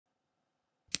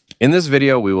In this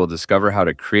video, we will discover how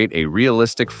to create a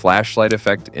realistic flashlight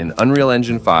effect in Unreal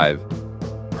Engine 5,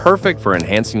 perfect for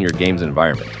enhancing your game's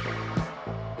environment.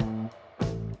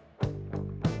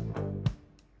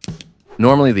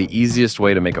 Normally, the easiest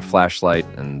way to make a flashlight,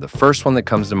 and the first one that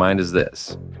comes to mind is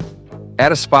this.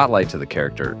 Add a spotlight to the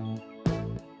character,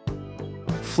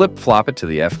 flip-flop it to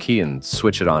the F key and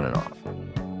switch it on and off.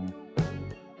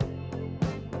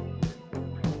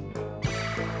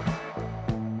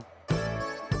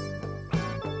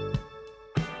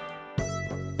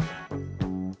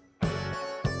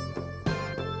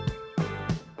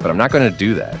 But I'm not going to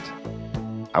do that.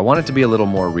 I want it to be a little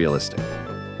more realistic.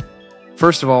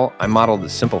 First of all, I modeled a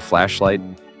simple flashlight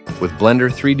with Blender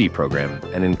 3D program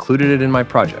and included it in my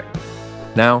project.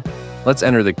 Now, let's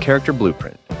enter the character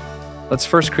blueprint. Let's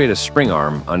first create a spring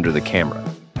arm under the camera.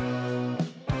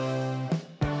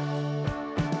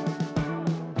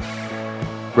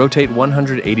 Rotate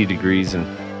 180 degrees and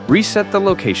reset the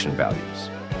location values.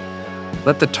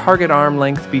 Let the target arm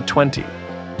length be 20.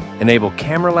 Enable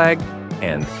camera lag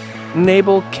and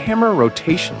enable camera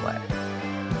rotation lag.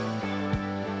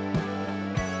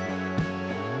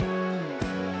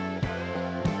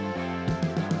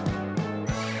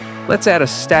 Let's add a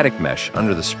static mesh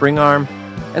under the spring arm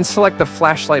and select the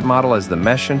flashlight model as the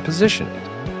mesh and position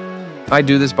it. I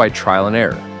do this by trial and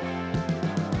error.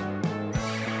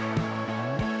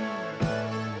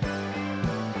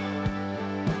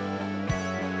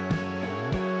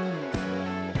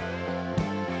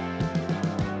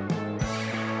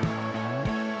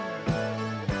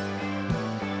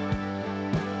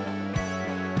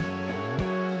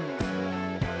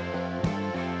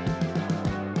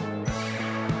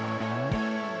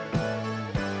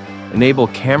 Enable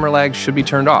camera lag should be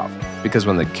turned off, because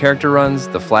when the character runs,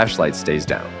 the flashlight stays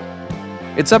down.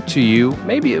 It's up to you,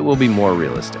 maybe it will be more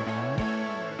realistic.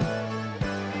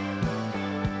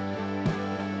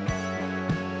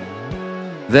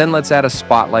 Then let's add a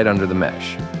spotlight under the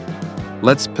mesh.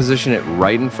 Let's position it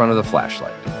right in front of the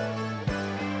flashlight.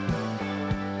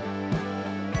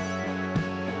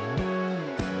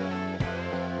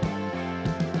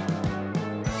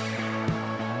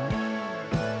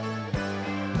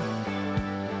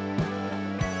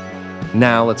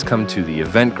 Now let's come to the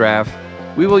event graph.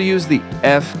 We will use the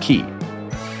F key.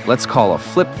 Let's call a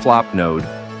flip-flop node.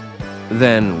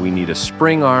 Then we need a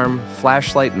spring arm,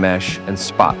 flashlight mesh, and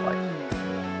spotlight.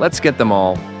 Let's get them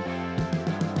all.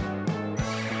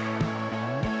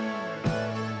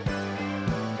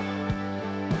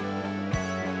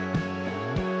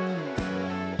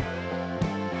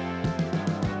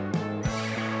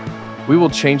 We will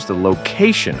change the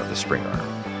location of the spring arm.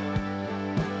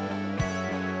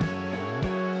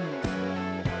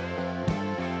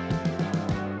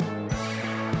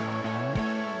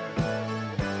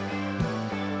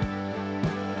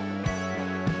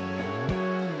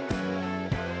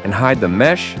 And hide the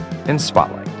mesh and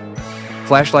spotlight.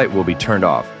 Flashlight will be turned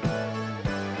off.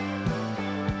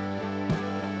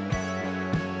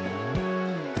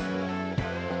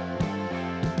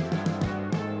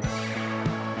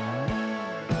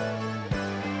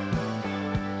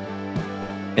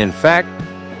 In fact,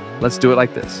 let's do it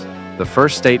like this. The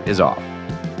first state is off.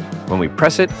 When we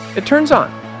press it, it turns on.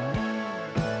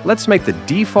 Let's make the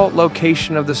default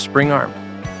location of the spring arm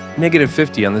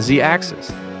 -50 on the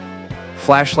Z-axis.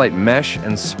 Flashlight mesh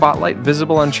and spotlight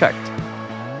visible unchecked.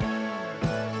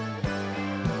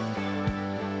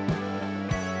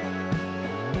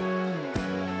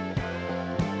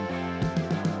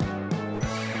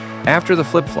 After the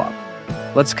flip-flop,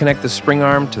 let's connect the spring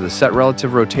arm to the set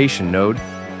relative rotation node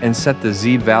and set the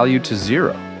Z value to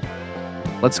 0.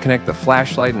 Let's connect the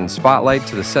flashlight and spotlight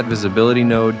to the set visibility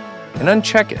node and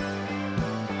uncheck it.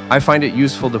 I find it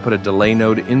useful to put a delay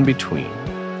node in between.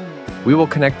 We will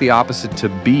connect the opposite to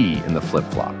B in the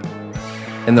flip-flop.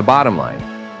 In the bottom line,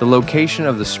 the location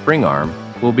of the spring arm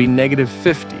will be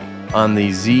 -50 on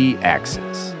the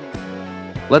Z-axis.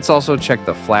 Let's also check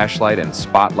the flashlight and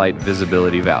spotlight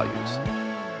visibility values.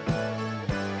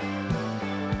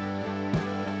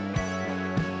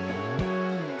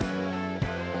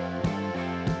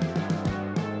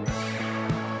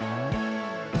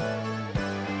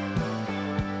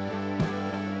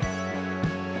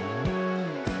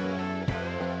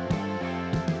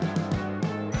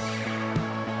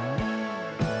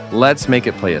 Let's make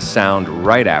it play a sound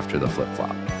right after the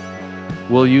flip-flop.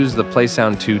 We'll use the Play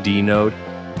Sound 2D node.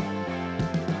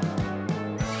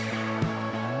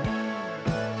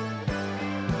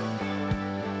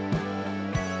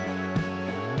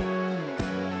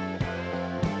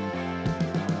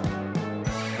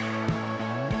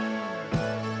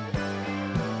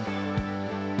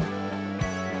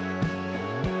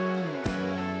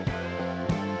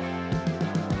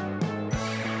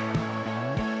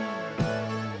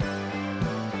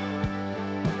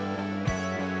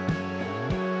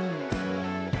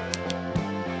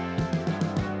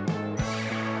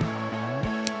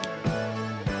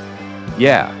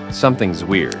 Yeah, something's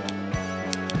weird.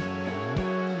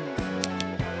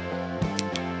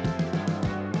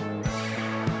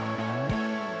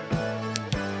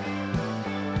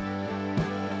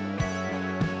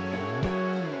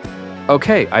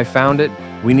 Okay, I found it.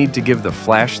 We need to give the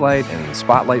flashlight and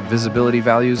spotlight visibility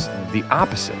values the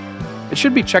opposite. It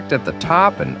should be checked at the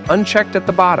top and unchecked at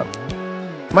the bottom.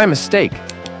 My mistake.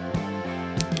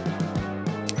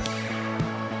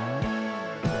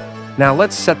 Now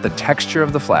let's set the texture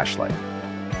of the flashlight,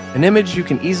 an image you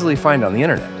can easily find on the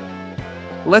internet.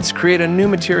 Let's create a new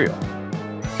material.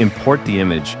 Import the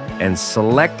image and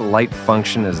select light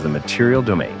function as the material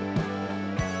domain.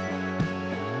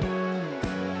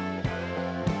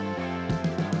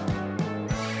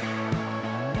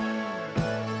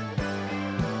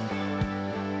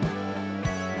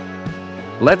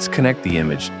 Let's connect the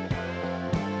image.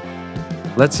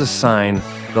 Let's assign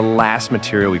the last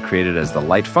material we created as the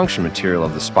light function material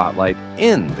of the spotlight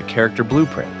in the character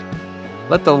blueprint.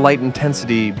 Let the light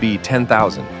intensity be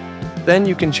 10,000. Then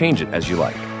you can change it as you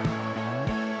like.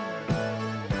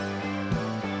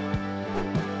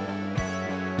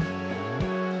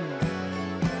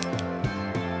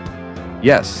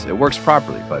 Yes, it works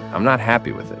properly, but I'm not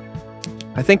happy with it.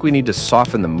 I think we need to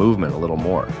soften the movement a little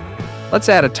more. Let's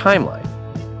add a timeline.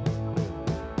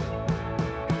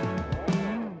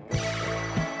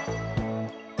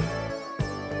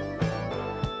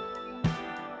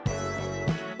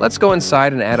 Let's go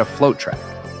inside and add a float track.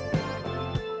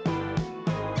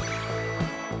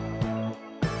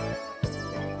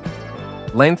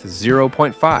 Length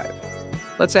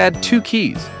 0.5. Let's add 2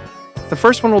 keys. The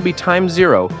first one will be time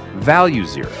 0, value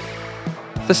 0.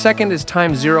 The second is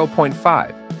time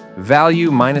 0.5, value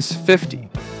minus 50.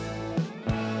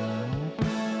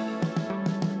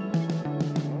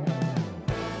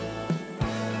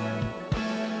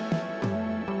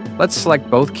 Let's select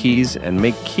both keys and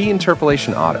make key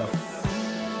interpolation auto.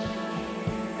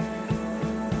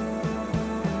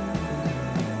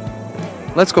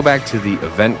 Let's go back to the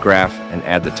event graph and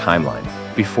add the timeline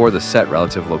before the set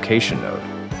relative location node.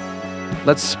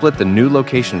 Let's split the new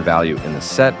location value in the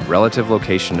set relative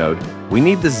location node. We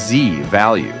need the Z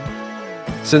value.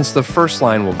 Since the first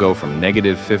line will go from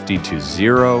 -50 to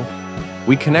 0,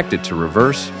 we connect it to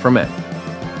reverse from end.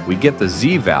 We get the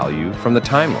Z value from the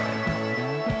timeline.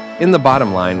 In the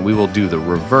bottom line, we will do the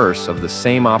reverse of the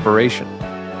same operation.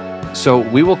 So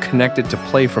we will connect it to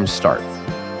play from start.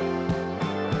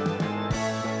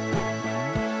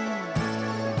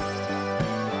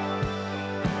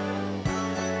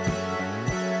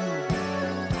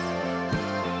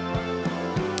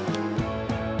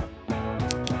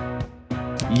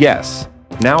 Yes,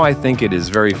 now I think it is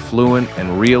very fluent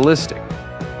and realistic.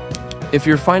 If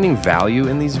you're finding value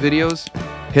in these videos,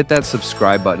 hit that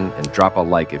subscribe button and drop a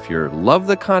like if you love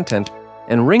the content,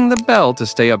 and ring the bell to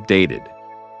stay updated.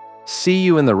 See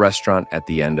you in the restaurant at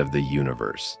the end of the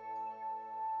universe.